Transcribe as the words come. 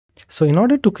So in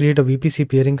order to create a VPC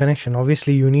peering connection,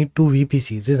 obviously you need two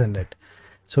VPCs, isn't it?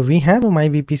 So we have a my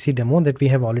VPC demo that we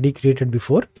have already created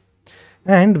before,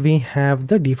 and we have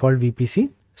the default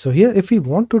VPC. So here, if we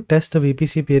want to test the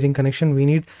VPC peering connection, we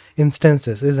need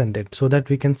instances, isn't it? So that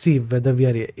we can see whether we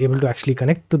are able to actually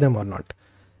connect to them or not.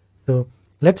 So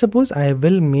let's suppose I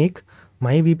will make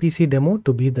my VPC demo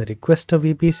to be the requester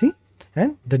VPC,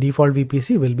 and the default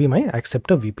VPC will be my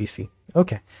acceptor VPC.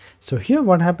 Okay, so here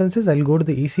what happens is I'll go to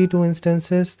the EC2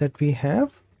 instances that we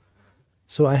have.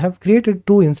 So I have created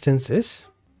two instances.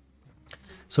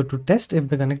 So to test if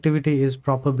the connectivity is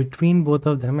proper between both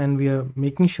of them, and we are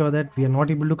making sure that we are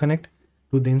not able to connect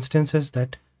to the instances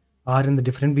that are in the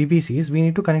different VPCs, we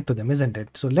need to connect to them, isn't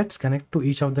it? So let's connect to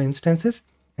each of the instances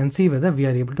and see whether we are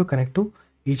able to connect to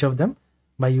each of them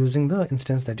by using the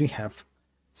instance that we have.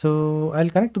 So I'll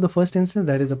connect to the first instance,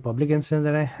 that is a public instance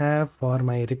that I have for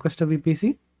my requester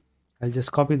VPC. I'll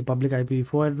just copy the public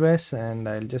IPv4 address and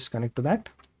I'll just connect to that.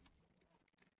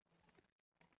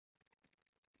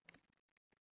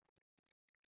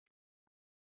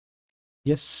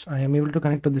 Yes, I am able to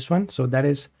connect to this one. So that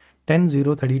is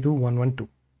 10.032.112.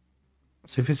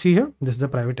 So if you see here, this is the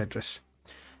private address.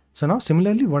 So now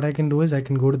similarly, what I can do is I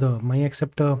can go to the my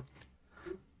acceptor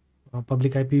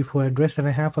public IPv4 address that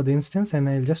I have for the instance, and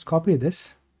I'll just copy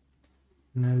this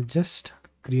and I'll just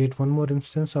create one more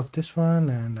instance of this one,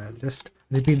 and I'll just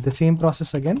repeat the same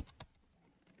process again.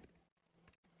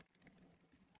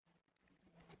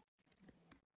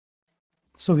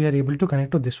 So we are able to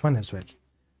connect to this one as well.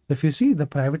 So if you see, the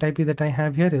private IP that I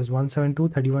have here is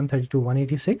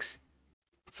 172.31.32.186.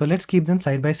 So let's keep them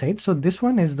side by side. So this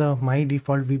one is the my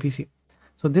default VPC.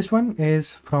 So this one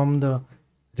is from the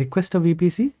requester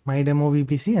VPC, my demo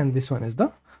VPC, and this one is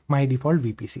the my default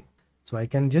VPC. So I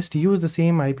can just use the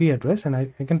same IP address and I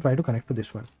can try to connect to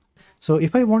this one. So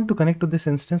if I want to connect to this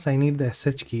instance, I need the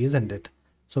SH key, isn't it?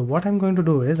 So what I'm going to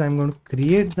do is I'm going to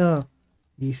create the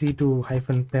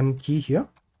EC2-pem key here,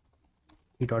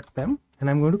 key.pem, and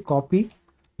I'm going to copy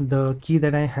the key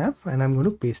that I have and I'm going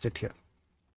to paste it here.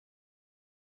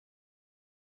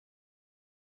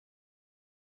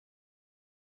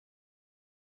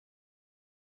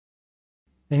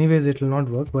 Anyways, it will not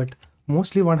work, but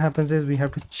mostly what happens is we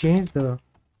have to change the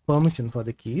permission for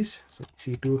the keys. So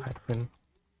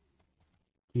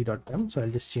EC2-key.pem. So I'll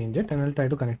just change it and I'll try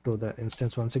to connect to the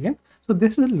instance once again. So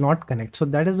this will not connect. So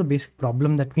that is the basic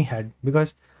problem that we had,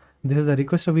 because this is the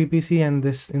requester VPC and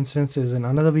this instance is in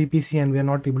another VPC and we are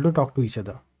not able to talk to each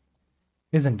other,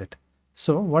 isn't it?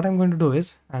 So what I'm going to do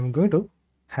is I'm going to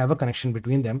have a connection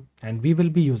between them, and we will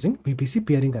be using VPC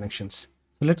peering connections.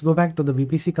 So let's go back to the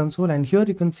VPC console, and here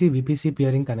you can see VPC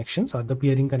peering connections or the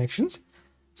peering connections.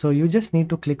 So you just need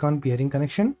to click on peering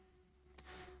connection,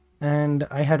 and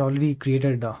I had already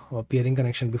created a peering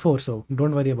connection before, so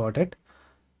don't worry about it.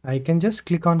 I can just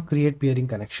click on create peering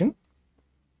connection,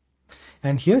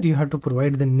 and here you have to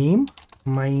provide the name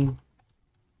my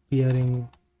peering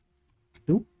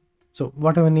to. So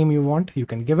whatever name you want, you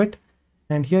can give it,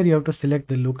 and here you have to select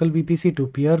the local VPC to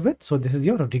peer with. So this is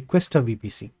your requester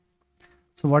VPC.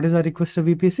 So what is our requester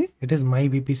VPC? It is my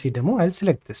VPC demo. I'll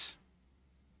select this.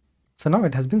 So now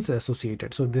it has been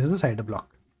associated. So this is the CIDR block.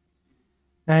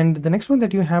 And the next one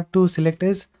that you have to select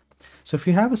is, so if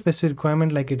you have a specific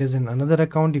requirement like it is in another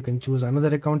account, you can choose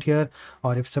another account here,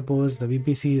 or if suppose the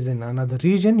VPC is in another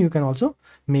region, you can also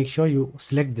make sure you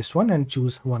select this one and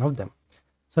choose one of them.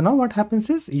 So now what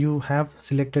happens is you have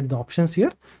selected the options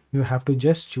here. You have to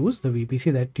just choose the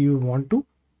VPC that you want to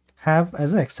have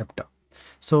as an acceptor.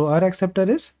 So our acceptor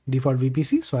is default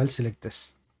VPC, so I'll select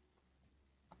this.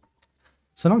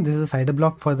 So now this is the CIDR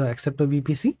block for the acceptor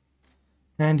VPC.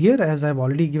 And here, as I've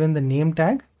already given the name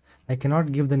tag, I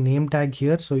cannot give the name tag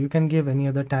here, so you can give any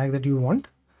other tag that you want.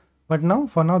 But now,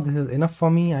 for now, this is enough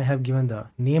for me. I have given the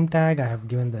name tag, I have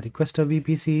given the requester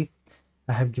VPC,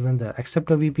 I have given the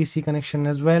acceptor VPC connection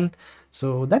as well.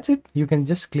 So that's it. You can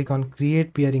just click on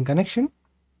create peering connection,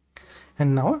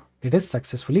 and now it is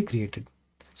successfully created.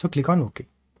 So click on OK.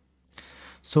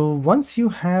 So once you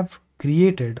have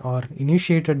created or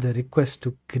initiated the request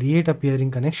to create a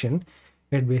peering connection,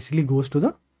 it basically goes to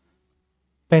the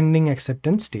pending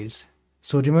acceptance stage.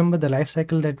 So remember the life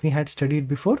cycle that we had studied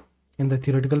before in the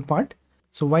theoretical part.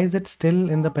 So why is it still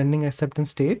in the pending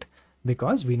acceptance state?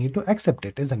 Because we need to accept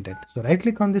it, isn't it? So right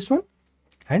click on this one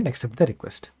and accept the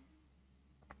request.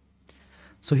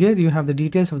 So here you have the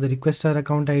details of the requester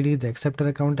account ID, the acceptor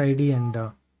account ID, and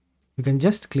you can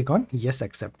just click on yes,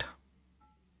 accept.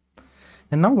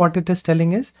 And now what it is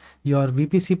telling is your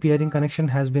VPC peering connection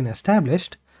has been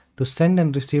established. To send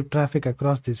and receive traffic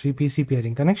across this VPC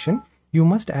peering connection, you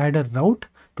must add a route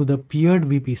to the peered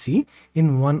VPC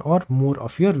in one or more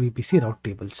of your VPC route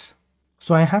tables.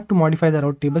 So I have to modify the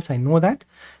route tables, I know that,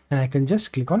 and I can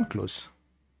just click on close.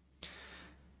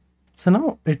 So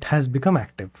now it has become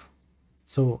active.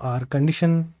 So our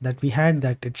condition that we had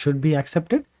that it should be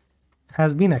accepted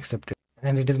has been accepted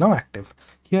and it is now active.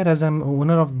 Here, as I'm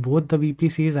owner of both the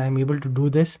VPCs, I am able to do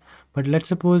this. But let's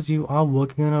suppose you are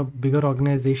working in a bigger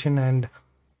organization and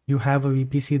you have a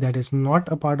VPC that is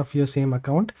not a part of your same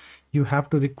account. You have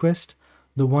to request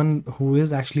the one who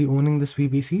is actually owning this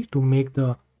VPC to make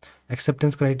the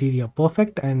acceptance criteria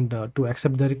perfect and to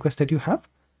accept the request that you have.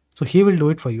 So he will do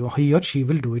it for you, or he or she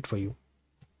will do it for you.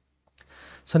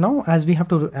 So now as we have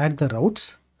to add the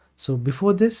routes, so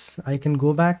before this I can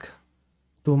go back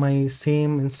to my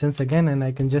same instance again and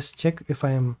I can just check if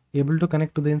I am able to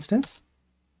connect to the instance.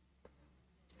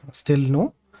 Still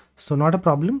no. So not a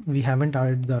problem, we haven't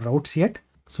added the routes yet.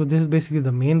 So this is basically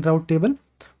the main route table,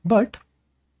 but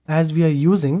as we are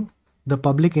using the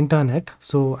public internet,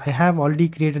 so I have already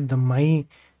created the my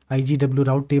IGW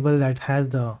route table that has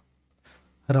the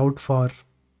route for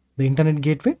the internet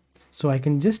gateway. So I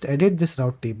can just edit this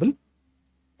route table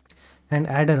and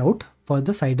add a route for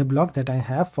the CIDR block that I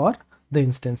have for the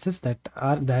instances that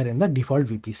are there in the default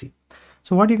VPC.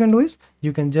 So what you can do is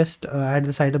you can just add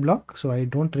the CIDR block. So I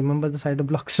don't remember the CIDR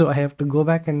block, so I have to go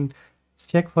back and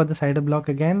check for the CIDR block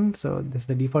again. So this is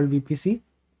the default VPC.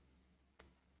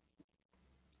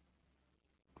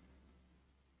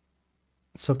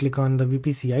 So click on the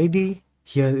VPC ID.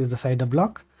 Here is the CIDR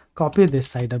block. Copy this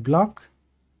CIDR block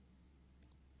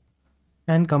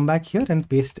and come back here and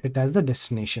paste it as the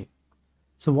destination.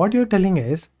 So what you're telling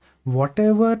is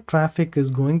whatever traffic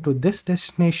is going to this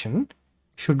destination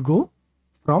should go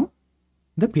from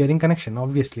the peering connection,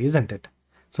 obviously, isn't it?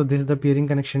 So this is the peering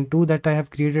connection 2 that I have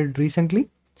created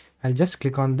recently. I'll just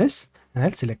click on this and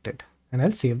I'll select it and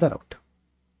I'll save the route.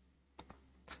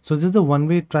 So this is the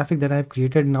one-way traffic that I have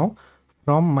created now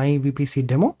from my VPC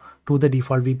demo to the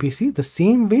default VPC. The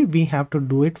same way we have to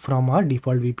do it from our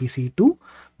default VPC to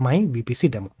my VPC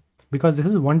demo, because this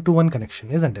is one-to-one connection,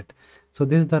 isn't it? So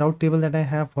this is the route table that I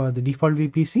have for the default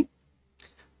VPC.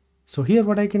 So here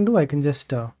what I can do, I can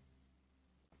just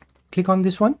click on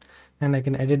this one and I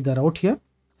can edit the route here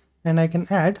and I can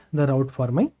add the route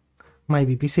for my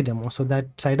VPC demo. So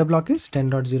that CIDR block is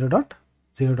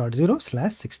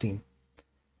 10.0.0.0/16.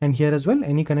 And here as well,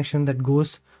 any connection that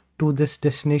goes to this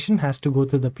destination has to go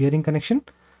to the peering connection.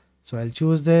 So I'll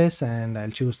choose this and I'll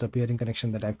choose the peering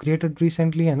connection that I've created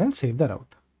recently and I'll save the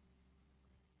route.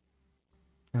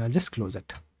 And I'll just close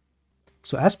it.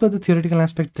 So as per the theoretical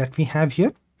aspect that we have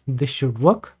here, this should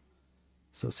work.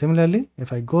 So similarly,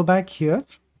 if I go back here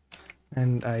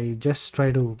and I just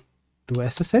try to do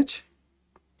SSH,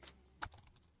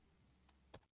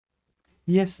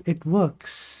 yes, it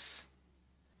works.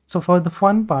 So for the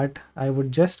fun part, I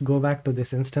would just go back to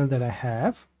this instance that I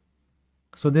have.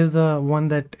 So this is the one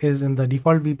that is in the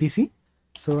default VPC.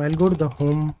 So I'll go to the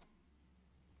home.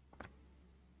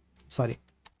 Sorry.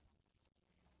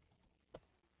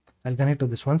 I'll connect to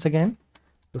this once again.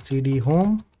 So cd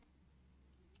home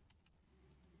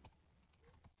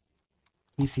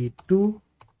PC2.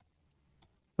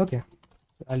 Okay.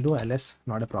 So I'll do ls,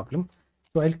 not a problem.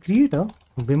 So I'll create a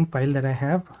Vim file that I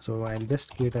have. So I'll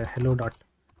just create a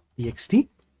hello.txt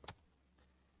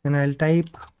and I'll type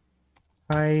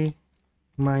hi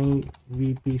my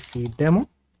VPC demo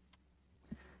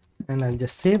and I'll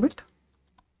just save it.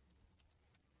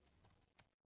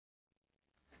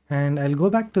 And I'll go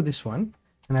back to this one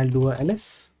and I'll do a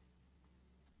ls.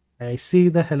 I see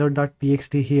the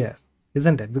hello.txt here,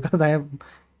 isn't it? Because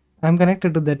I'm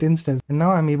connected to that instance and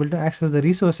now I'm able to access the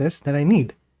resources that I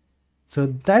need. So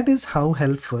that is how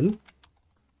helpful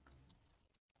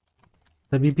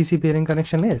the VPC peering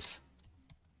connection is.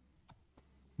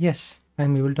 Yes,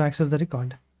 I'm able to access the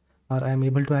record or I'm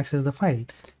able to access the file.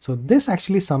 So this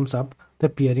actually sums up the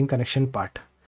peering connection part.